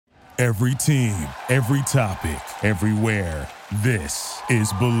Every team, every topic, everywhere. This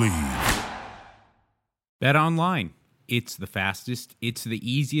is Believe. Bet online. It's the fastest, it's the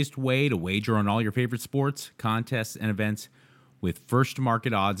easiest way to wager on all your favorite sports, contests, and events with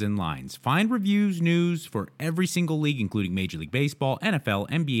first-to-market odds and lines. Find reviews, news for every single league, including Major League Baseball, NFL,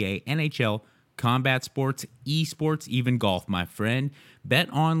 NBA, NHL, combat sports, esports, even golf, my friend.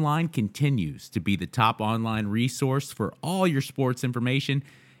 Bet online continues to be the top online resource for all your sports information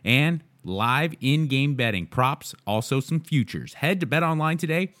and live in-game betting, props, also some futures. Head to Bet Online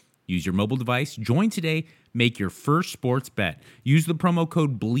today. Use your mobile device. Join today. Make your first sports bet. Use the promo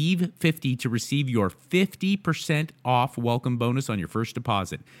code BLEAV50 to receive your 50% off welcome bonus on your first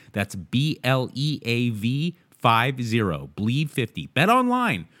deposit. That's BLEAV50, BLEAV50. Bet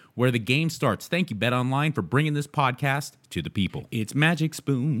Online, where the game starts. Thank you, Bet Online, for bringing this podcast to the people. It's Magic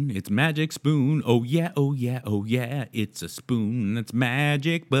Spoon. It's Magic Spoon. Oh, yeah, oh, yeah, oh, yeah. It's a spoon that's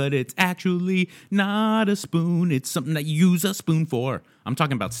magic, but it's actually not a spoon. It's something that you use a spoon for. I'm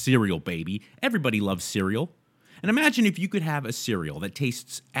talking about cereal, baby. Everybody loves cereal. And imagine if you could have a cereal that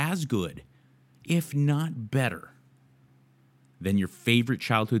tastes as good, if not better, than your favorite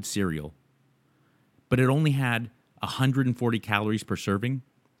childhood cereal, but it only had 140 calories per serving,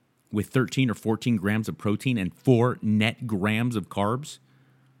 with 13 or 14 grams of protein and 4 net grams of carbs.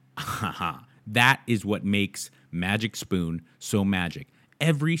 That is what makes Magic Spoon so magic.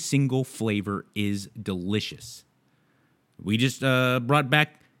 Every single flavor is delicious. We just brought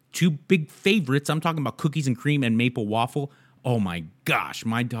back 2 big favorites. I'm talking about cookies and cream and maple waffle. Oh my gosh,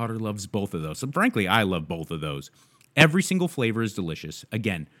 my daughter loves both of those. And frankly, I love both of those. Every single flavor is delicious.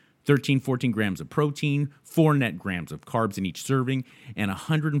 Again, 13, 14 grams of protein, 4 net grams of carbs in each serving, and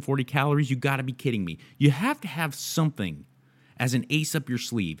 140 calories. You gotta be kidding me. You have to have something as an ace up your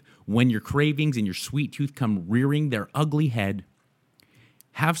sleeve when your cravings and your sweet tooth come rearing their ugly head.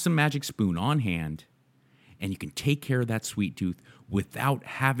 Have some Magic Spoon on hand, and you can take care of that sweet tooth without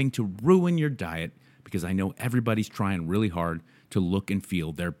having to ruin your diet, because I know everybody's trying really hard to look and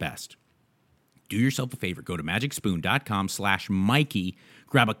feel their best. Do yourself a favor. Go to magicspoon.com/Mikey.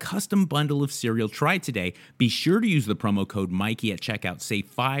 Grab a custom bundle of cereal. Try it today. Be sure to use the promo code Mikey at checkout.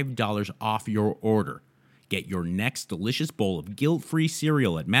 Save $5 off your order. Get your next delicious bowl of guilt-free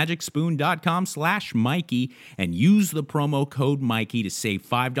cereal at magicspoon.com/Mikey and use the promo code Mikey to save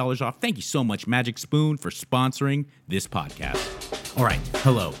 $5 off. Thank you so much, Magic Spoon, for sponsoring this podcast. All right,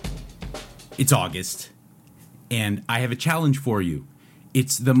 hello. It's August, and I have a challenge for you.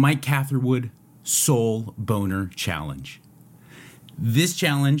 It's the Mike Catherwood Soul Boner Challenge. This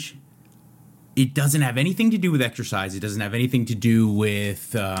challenge, it doesn't have anything to do with exercise. It doesn't have anything to do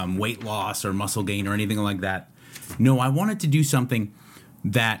with weight loss or muscle gain or anything like that. No, I wanted to do something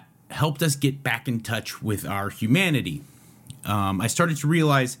that helped us get back in touch with our humanity. I started to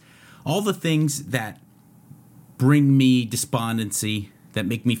realize all the things that bring me despondency, that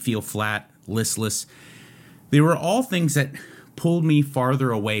make me feel flat, listless, they were all things that pulled me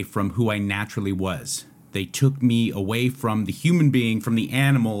farther away from who I naturally was. They took me away from the human being, from the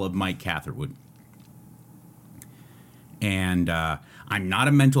animal of Mike Catherwood. And I'm not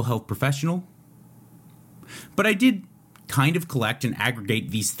a mental health professional, but I did kind of collect and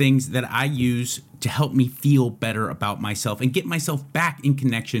aggregate these things that I use to help me feel better about myself and get myself back in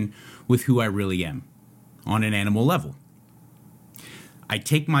connection with who I really am on an animal level. I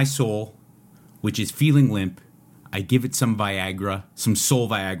take my soul, which is feeling limp, I give it some Viagra, some soul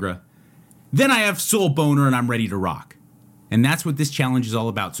Viagra. Then I have soul boner and I'm ready to rock. And that's what this challenge is all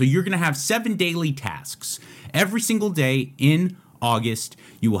about. So you're going to have 7 daily tasks. Every single day in August,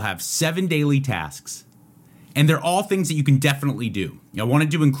 you will have 7 daily tasks. And they're all things that you can definitely do. I wanted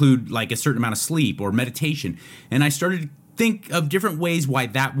to include like a certain amount of sleep or meditation. And I started to think of different ways why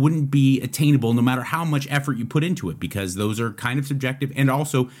that wouldn't be attainable no matter how much effort you put into it, because those are kind of subjective. And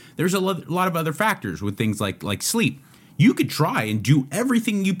also, there's a lot of other factors with things like sleep. You could try and do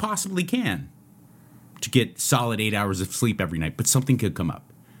everything you possibly can to get solid 8 hours of sleep every night, but something could come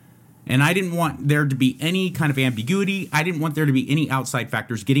up. And I didn't want there to be any kind of ambiguity. I didn't want there to be any outside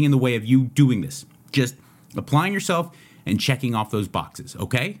factors getting in the way of you doing this. Just applying yourself and checking off those boxes,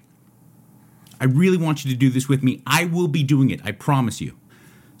 okay? I really want you to do this with me. I will be doing it, I promise you.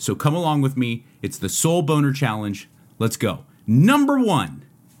 So come along with me. It's the Soul Boner Challenge. Let's go. Number 1.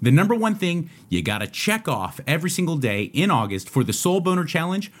 The number 1 thing you got to check off every single day in August for the Soul Boner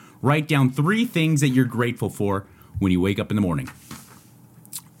Challenge, write down 3 things that you're grateful for when you wake up in the morning.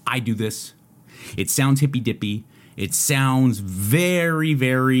 I do this. It sounds hippy-dippy. It sounds very,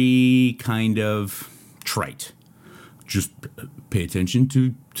 very kind of trite. Just pay attention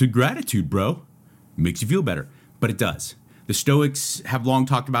to gratitude, bro. Makes you feel better. But it does. The Stoics have long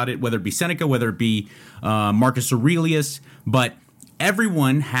talked about it, whether it be Seneca, whether it be Marcus Aurelius, but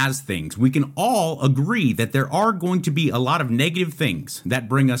everyone has things. We can all agree that there are going to be a lot of negative things that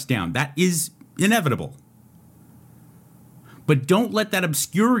bring us down. That is inevitable. But don't let that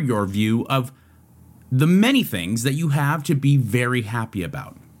obscure your view of the many things that you have to be very happy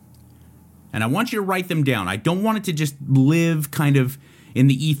about. And I want you to write them down. I don't want it to just live kind of in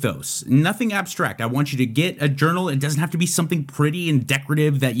the ethos. Nothing abstract. I want you to get a journal. It doesn't have to be something pretty and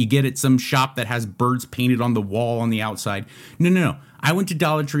decorative that you get at some shop that has birds painted on the wall on the outside. No. I went to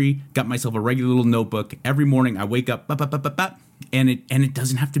Dollar Tree, got myself a regular little notebook. Every morning I wake up, and it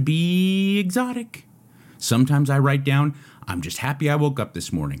doesn't have to be exotic. Sometimes I write down, I'm just happy I woke up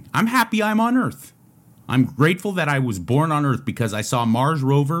this morning. I'm happy I'm on Earth. I'm grateful that I was born on Earth because I saw Mars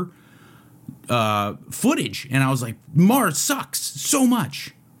rover footage, and I was like, Mars sucks so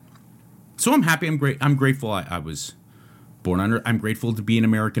much. So I'm happy. I'm grateful I was born on Earth. I'm grateful to be an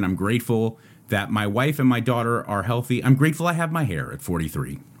American. I'm grateful that my wife and my daughter are healthy. I'm grateful I have my hair at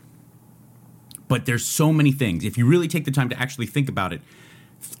 43. But there's so many things. If you really take the time to actually think about it,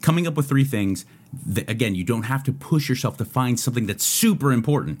 coming up with 3 things, again, you don't have to push yourself to find something that's super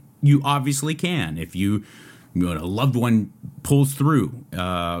important. You obviously can. If a loved one pulls through,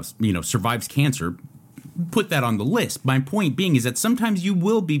 survives cancer, put that on the list. My point being is that sometimes you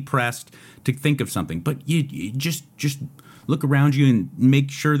will be pressed to think of something, but you just look around you and make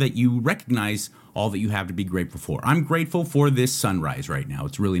sure that you recognize all that you have to be grateful for. I'm grateful for this sunrise right now.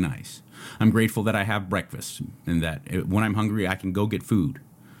 It's really nice. I'm grateful that I have breakfast and that when I'm hungry, I can go get food.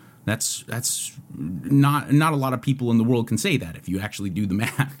 That's not a lot of people in the world can say that if you actually do the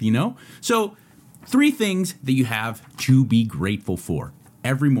math, So 3 things that you have to be grateful for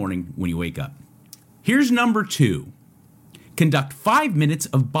every morning when you wake up. Here's number 2. Conduct 5 minutes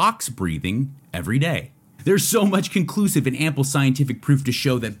of box breathing every day. There's so much conclusive and ample scientific proof to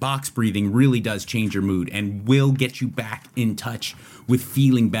show that box breathing really does change your mood and will get you back in touch with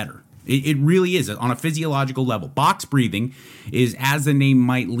feeling better. It really is on a physiological level. Box breathing is, as the name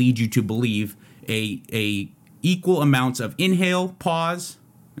might lead you to believe, a equal amounts of inhale, pause,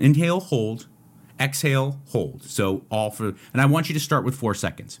 inhale, hold, exhale, hold. So and I want you to start with 4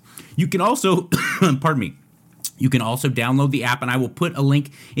 seconds. You can also, you can also download the app, and I will put a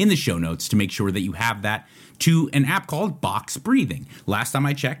link in the show notes to make sure that you have that, to an app called Box Breathing. Last time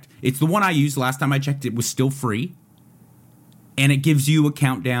I checked, it's the one I used. Last time I checked, it was still free. And it gives you a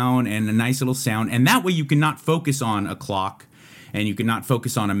countdown and a nice little sound. And that way you can not focus on a clock and you can not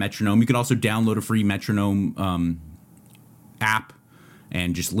focus on a metronome. You can also download a free metronome app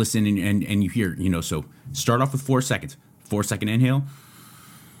and just listen and you hear, so start off with 4 seconds. 4-second inhale,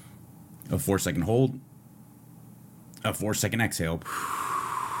 a 4-second hold, a 4-second exhale,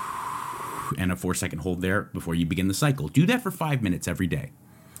 and a 4-second hold there before you begin the cycle. Do that for 5 minutes every day.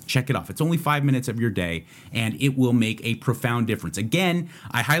 Check it off. It's only 5 minutes of your day, and it will make a profound difference. Again,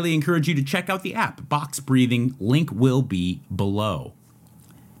 I highly encourage you to check out the app, Box Breathing. Link will be below.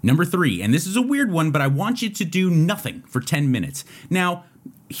 Number 3, and this is a weird one, but I want you to do nothing for 10 minutes. Now,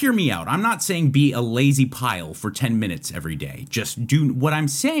 hear me out. I'm not saying be a lazy pile for 10 minutes every day. Just do what I'm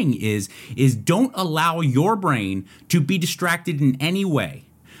saying is don't allow your brain to be distracted in any way.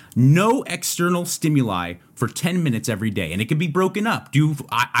 No external stimuli for 10 minutes every day. And it can be broken up.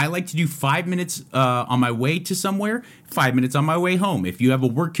 I like to do 5 minutes on my way to somewhere, 5 minutes on my way home. If you have a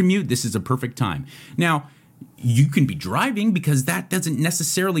work commute, this is a perfect time. Now, you can be driving because that doesn't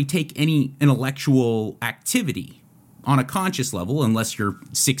necessarily take any intellectual activity on a conscious level unless you're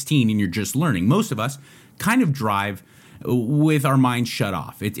 16 and you're just learning. Most of us kind of drive with our minds shut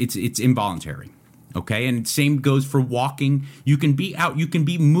off. It's involuntary. Okay, and same goes for walking. You can be out, you can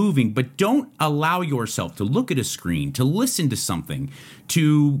be moving, but don't allow yourself to look at a screen, to listen to something,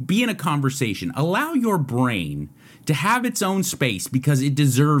 to be in a conversation. Allow your brain to have its own space because it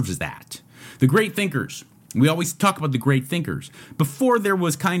deserves that. The great thinkers, we always talk about the great thinkers. Before there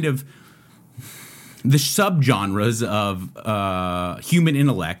was kind of the subgenres of human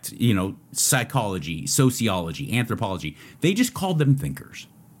intellect, psychology, sociology, anthropology, they just called them thinkers.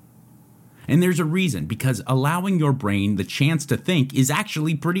 And there's a reason, because allowing your brain the chance to think is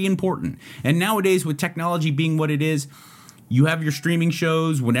actually pretty important. And nowadays, with technology being what it is, you have your streaming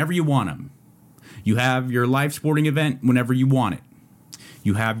shows whenever you want them. You have your live sporting event whenever you want it.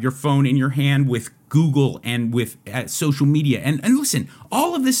 You have your phone in your hand with Google and with social media. And listen,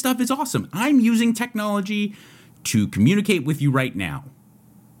 all of this stuff is awesome. I'm using technology to communicate with you right now.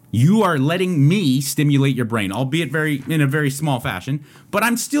 You are letting me stimulate your brain, albeit in a very small fashion, but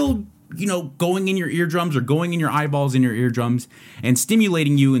I'm still going in your eardrums or going in your eyeballs in your eardrums and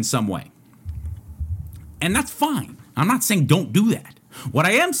stimulating you in some way. And that's fine. I'm not saying don't do that. What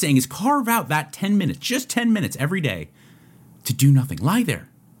I am saying is carve out that 10 minutes, just 10 minutes every day to do nothing. Lie there.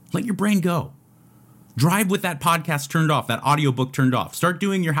 Let your brain go. Drive with that podcast turned off, that audiobook turned off. Start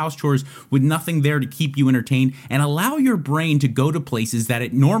doing your house chores with nothing there to keep you entertained, and allow your brain to go to places that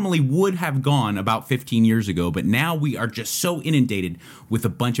it normally would have gone about 15 years ago, but now we are just so inundated with a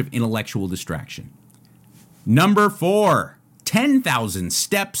bunch of intellectual distraction. Number 4, 10,000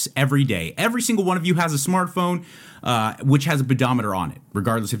 steps every day. Every single one of you has a smartphone which has a pedometer on it,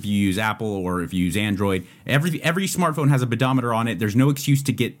 regardless if you use Apple or if you use Android. Every smartphone has a pedometer on it. There's no excuse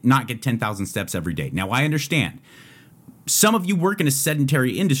to not get 10,000 steps every day. Now, I understand. Some of you work in a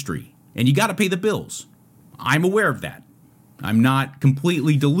sedentary industry, and you got to pay the bills. I'm aware of that. I'm not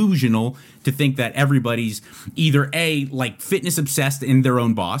completely delusional to think that everybody's either A, like fitness obsessed and their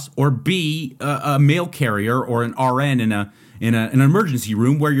own boss, or B, a mail carrier or an RN in an emergency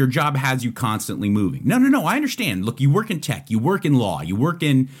room where your job has you constantly moving. No, I understand. Look, you work in tech, you work in law, you work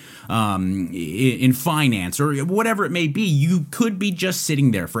in finance, or whatever it may be. You could be just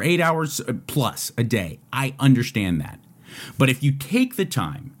sitting there for 8 hours plus a day. I understand that. But if you take the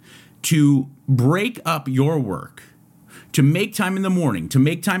time to break up your work, to make time in the morning, to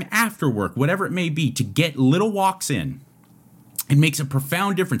make time after work, whatever it may be, to get little walks in, it makes a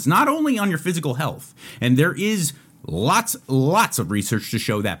profound difference, not only on your physical health, and there is lots of research to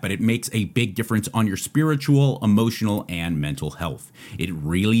show that, but it makes a big difference on your spiritual, emotional, and mental health. It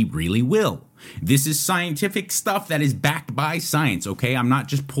really, really will. This is scientific stuff that is backed by science, okay? I'm not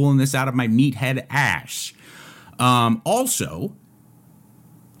just pulling this out of my meathead ass. Also,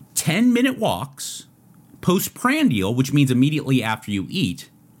 10-minute walks postprandial, which means immediately after you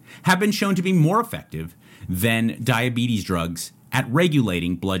eat, have been shown to be more effective than diabetes drugs at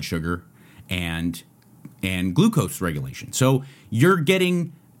regulating blood sugar and glucose regulation. So you're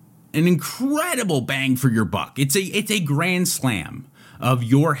getting an incredible bang for your buck. It's a grand slam of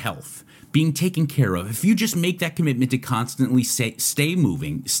your health being taken care of. If you just make that commitment to constantly stay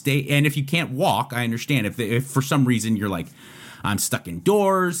moving, and if you can't walk, I understand. If for some reason you're like, I'm stuck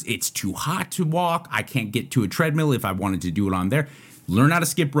indoors, it's too hot to walk, I can't get to a treadmill if I wanted to do it on there. Learn how to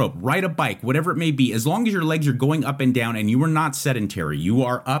skip rope, ride a bike, whatever it may be. As long as your legs are going up and down and you are not sedentary, you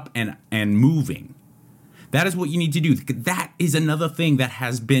are up and moving. That is what you need to do. That is another thing that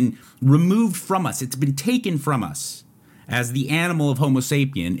has been removed from us. It's been taken from us as the animal of Homo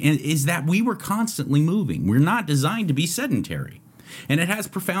sapien, is that we were constantly moving. We're not designed to be sedentary. And it has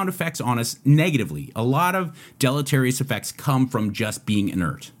profound effects on us negatively. A lot of deleterious effects come from just being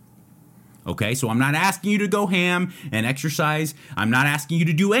inert. Okay, so I'm not asking you to go ham and exercise. I'm not asking you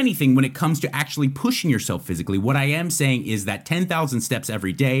to do anything when it comes to actually pushing yourself physically. What I am saying is that 10,000 steps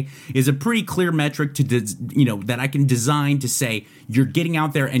every day is a pretty clear metric that I can design to say you're getting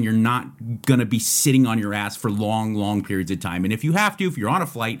out there and you're not going to be sitting on your ass for long periods of time. And if you have to, if you're on a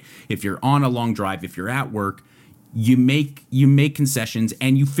flight, if you're on a long drive, if you're at work, you make concessions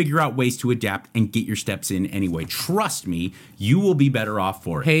and you figure out ways to adapt and get your steps in anyway. Trust me, you will be better off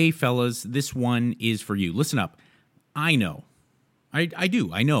for it. Hey, fellas, this one is for you. Listen up. I know. I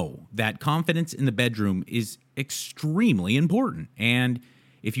do. I know that confidence in the bedroom is extremely important. And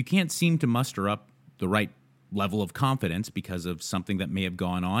if you can't seem to muster up the right level of confidence because of something that may have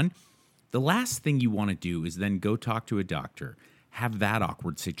gone on, the last thing you want to do is then go talk to a doctor, have that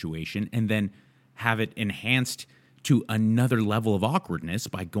awkward situation, and then have it enhanced to another level of awkwardness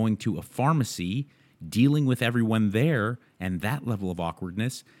by going to a pharmacy, dealing with everyone there, and that level of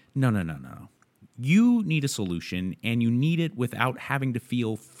awkwardness. No. You need a solution, and you need it without having to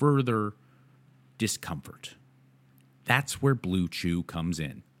feel further discomfort. That's where Blue Chew comes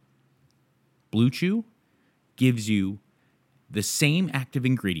in. Blue Chew gives you the same active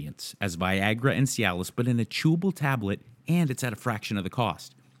ingredients as Viagra and Cialis, but in a chewable tablet, and it's at a fraction of the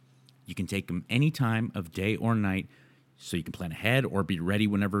cost. You can take them any time of day or night, so you can plan ahead or be ready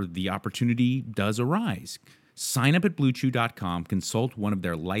whenever the opportunity does arise. Sign up at BlueChew.com, consult one of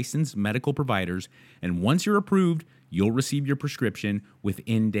their licensed medical providers, and once you're approved, you'll receive your prescription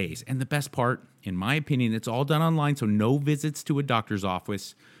within days. And the best part, in my opinion, it's all done online, so no visits to a doctor's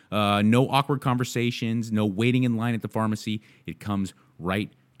office, no awkward conversations, no waiting in line at the pharmacy. It comes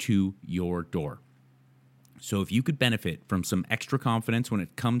right to your door. So if you could benefit from some extra confidence when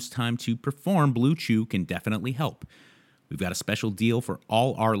it comes time to perform, Blue Chew can definitely help. We've got a special deal for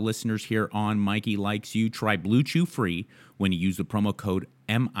all our listeners here on Mikey Likes You. Try Blue Chew free when you use the promo code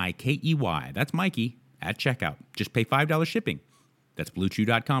MIKEY. That's Mikey at checkout. Just pay $5 shipping. That's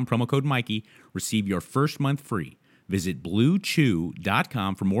BlueChew.com, promo code Mikey. Receive your first month free. Visit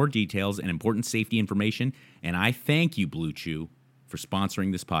BlueChew.com for more details and important safety information. And I thank you, Blue Chew, for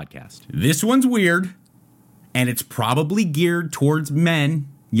sponsoring this podcast. This one's weird. And it's probably geared towards men,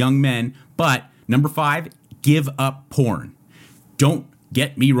 young men. But number 5, give up porn. Don't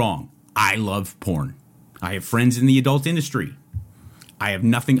get me wrong. I love porn. I have friends in the adult industry. I have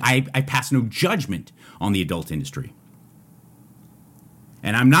nothing, I pass no judgment on the adult industry.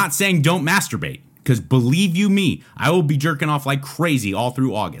 And I'm not saying don't masturbate, because believe you me, I will be jerking off like crazy all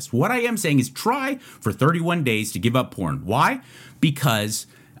through August. What I am saying is try for 31 days to give up porn. Why? Because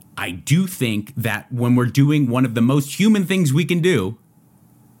I do think that when we're doing one of the most human things we can do,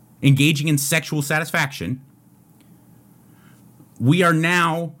 engaging in sexual satisfaction, we are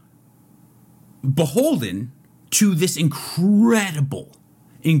now beholden to this incredible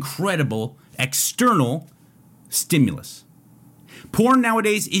external stimulus. Porn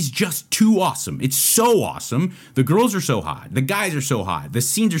nowadays is just too awesome. It's so awesome. The girls are so hot. The guys are so hot. The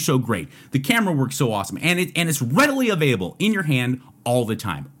scenes are so great. The camera work's so awesome. And it's readily available in your hand all the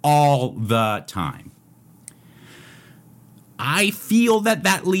time. All the time. I feel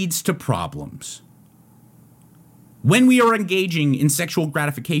that leads to problems. When we are engaging in sexual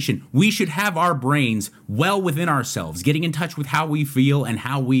gratification, we should have our brains well within ourselves, getting in touch with how we feel and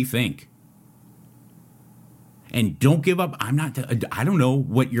how we think. And don't give up. I don't know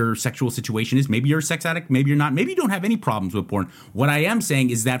what your sexual situation is. Maybe you're a sex addict. Maybe you're not. Maybe you don't have any problems with porn. What I am saying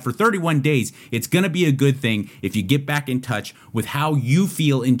is that for 31 days, it's going to be a good thing if you get back in touch with how you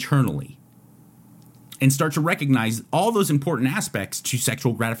feel internally and start to recognize all those important aspects to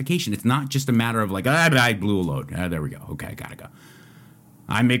sexual gratification. It's not just a matter of like, I blew a load. There we go. Okay, I gotta go.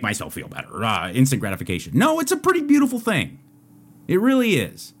 I make myself feel better. Instant gratification. No, it's a pretty beautiful thing. It really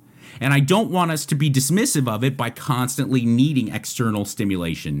is. And I don't want us to be dismissive of it by constantly needing external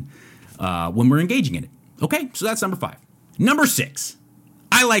stimulation when we're engaging in it. Okay, so that's number 5. Number 6.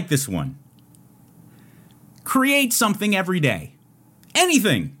 I like this one. Create something every day.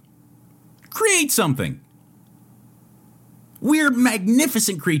 Anything. Create something. We're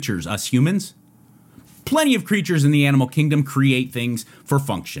magnificent creatures, us humans. Plenty of creatures in the animal kingdom create things for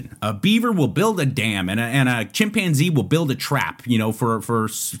function. A beaver will build a dam, and a chimpanzee will build a trap, for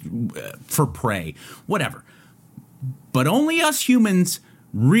prey, whatever. But only us humans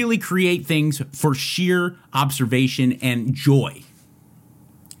really create things for sheer observation and joy.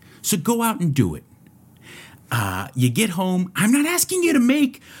 So go out and do it. You get home. I'm not asking you to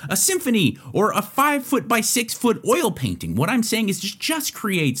make a symphony or a 5-foot by 6-foot oil painting. What I'm saying is just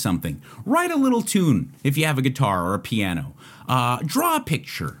create something. Write a little tune if you have a guitar or a piano. Draw a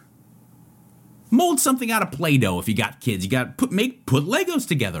picture. Mold something out of Play-Doh if you got kids. You got put Legos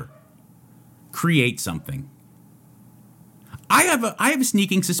together. Create something. I have a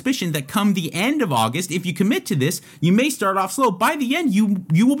sneaking suspicion that come the end of August, if you commit to this, you may start off slow. By the end,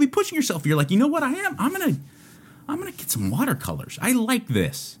 you will be pushing yourself. You're like, you know what I am? I'm gonna get some watercolors. I like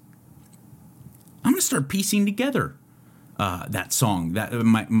this. I'm gonna start piecing together that song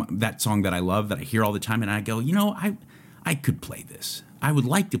that song that I love, that I hear all the time, and I go, I could play this. I would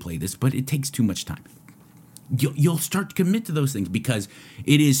like to play this, but it takes too much time. You'll start to commit to those things because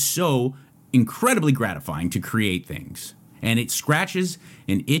it is so incredibly gratifying to create things. And it scratches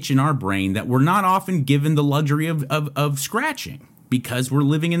an itch in our brain that we're not often given the luxury of scratching because we're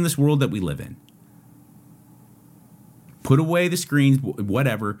living in this world that we live in. Put away the screens,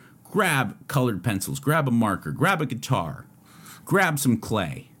 whatever. Grab colored pencils, grab a marker, grab a guitar, grab some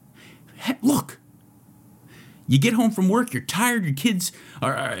clay. Look, you get home from work, you're tired, your kids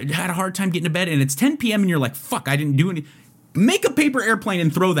had a hard time getting to bed, and it's 10 p.m. and you're like, fuck, I didn't do anything. Make a paper airplane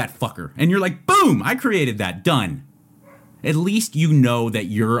and throw that fucker. And you're like, boom, I created that, done. At least you know that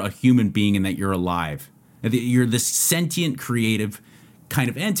you're a human being and that you're alive. That you're this sentient, creative kind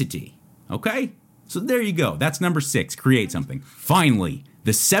of entity. Okay? So there you go. That's number 6. Create something. Finally,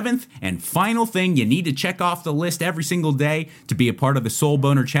 the 7th and final thing you need to check off the list every single day to be a part of the Soul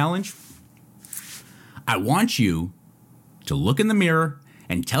Boner Challenge. I want you to look in the mirror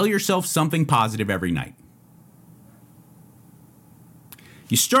and tell yourself something positive every night.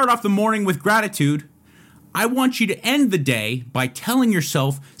 You start off the morning with gratitude. I want you to end the day by telling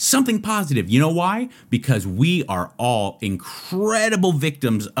yourself something positive. You know why? Because we are all incredible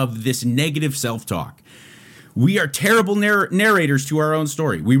victims of this negative self-talk. We are terrible narrators to our own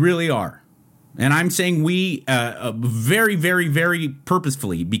story. We really are. And I'm saying we very, very, very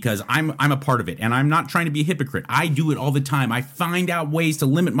purposefully because I'm a part of it. And I'm not trying to be a hypocrite. I do it all the time. I find out ways to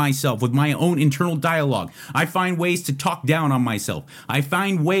limit myself with my own internal dialogue. I find ways to talk down on myself. I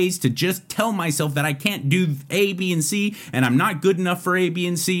find ways to just tell myself that I can't do A, B, and C, and I'm not good enough for A, B,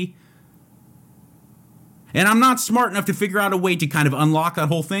 and C. And I'm not smart enough to figure out a way to kind of unlock that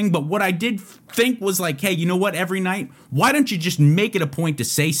whole thing. But what I did think was like, hey, you know what? Every night, why don't you just make it a point to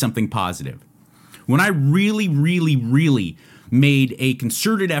say something positive? When I really, really, really made a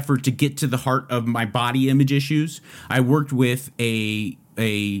concerted effort to get to the heart of my body image issues, I worked with a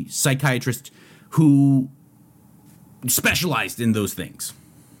psychiatrist who specialized in those things.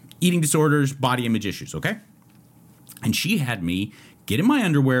 Eating disorders, body image issues, okay? And she had me get in my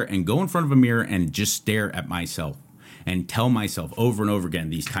underwear and go in front of a mirror and just stare at myself and tell myself over and over again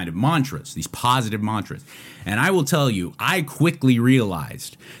these kind of mantras, these positive mantras. And I will tell you, I quickly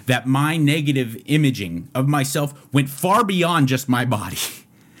realized that my negative imaging of myself went far beyond just my body.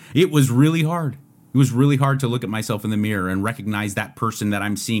 It was really hard. It was really hard to look at myself in the mirror and recognize that person that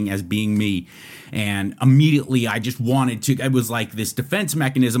I'm seeing as being me. And immediately I just wanted to, it was like this defense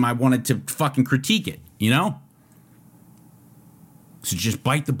mechanism. I wanted to fucking critique it, you know? So just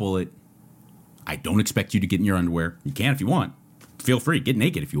bite the bullet. I don't expect you to get in your underwear. You can if you want. Feel free. Get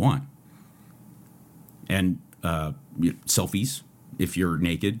naked if you want. And selfies if you're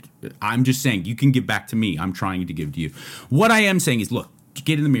naked. I'm just saying, you can give back to me. I'm trying to give to you. What I am saying is, look,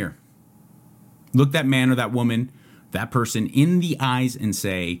 get in the mirror. Look that man or that woman, that person in the eyes and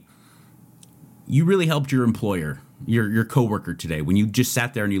say, you really helped your employer, your coworker today when you just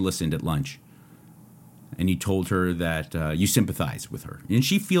sat there and you listened at lunch. And you told her that you sympathize with her, and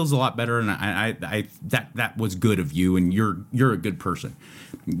she feels a lot better. And that was good of you, and you're a good person.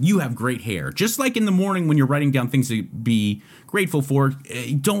 You have great hair. Just like in the morning when you're writing down things to be grateful for,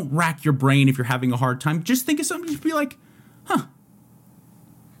 don't rack your brain if you're having a hard time. Just think of something. Just be like, huh.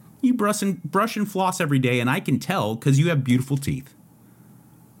 You brush and floss every day, and I can tell because you have beautiful teeth.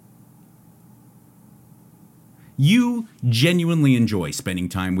 You genuinely enjoy spending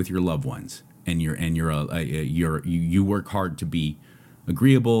time with your loved ones. And you work hard to be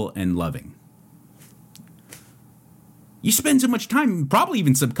agreeable and loving. You spend so much time, probably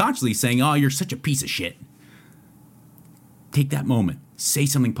even subconsciously, saying, "Oh, you're such a piece of shit." Take that moment. Say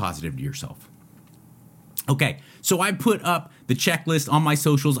something positive to yourself. Okay, so I put up the checklist on my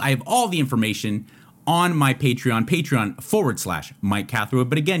socials. I have all the information on my Patreon, Patreon.com/Mike Catherwood.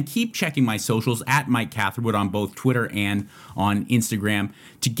 But again, keep checking my socials at Mike Catherwood on both Twitter and on Instagram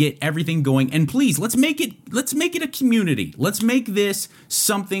to get everything going. And please, let's make it a community. Let's make this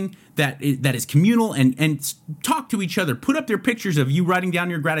something that is communal and talk to each other. Put up their pictures of you writing down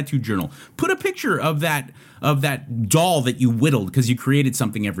your gratitude journal. Put a picture of that doll that you whittled because you created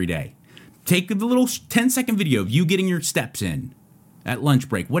something every day. Take the little 10-second video of you getting your steps in at lunch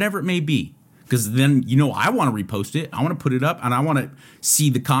break, whatever it may be. Because then, I want to repost it. I want to put it up, and I want to see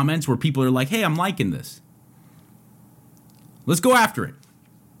the comments where people are like, hey, I'm liking this. Let's go after it.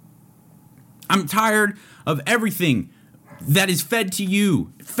 I'm tired of everything that is fed to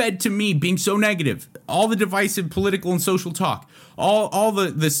you, fed to me, being so negative. All the divisive political and social talk. All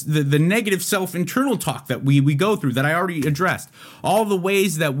the negative self-internal talk that we go through that I already addressed. All the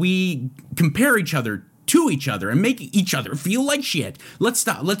ways that we compare each other to each other and make each other feel like shit. Let's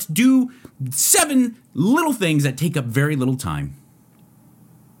stop. Let's do 7 little things that take up very little time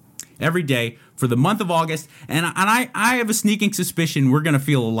every day for the month of August. And I have a sneaking suspicion we're going to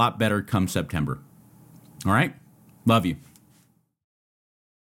feel a lot better come September. All right? Love you.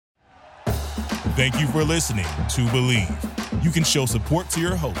 Thank you for listening to Believe. You can show support to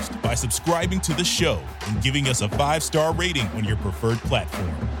your host by subscribing to the show and giving us a 5-star rating on your preferred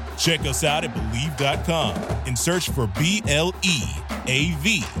platform. Check us out at Believe.com and search for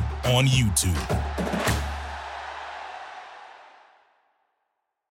BLEAV on YouTube.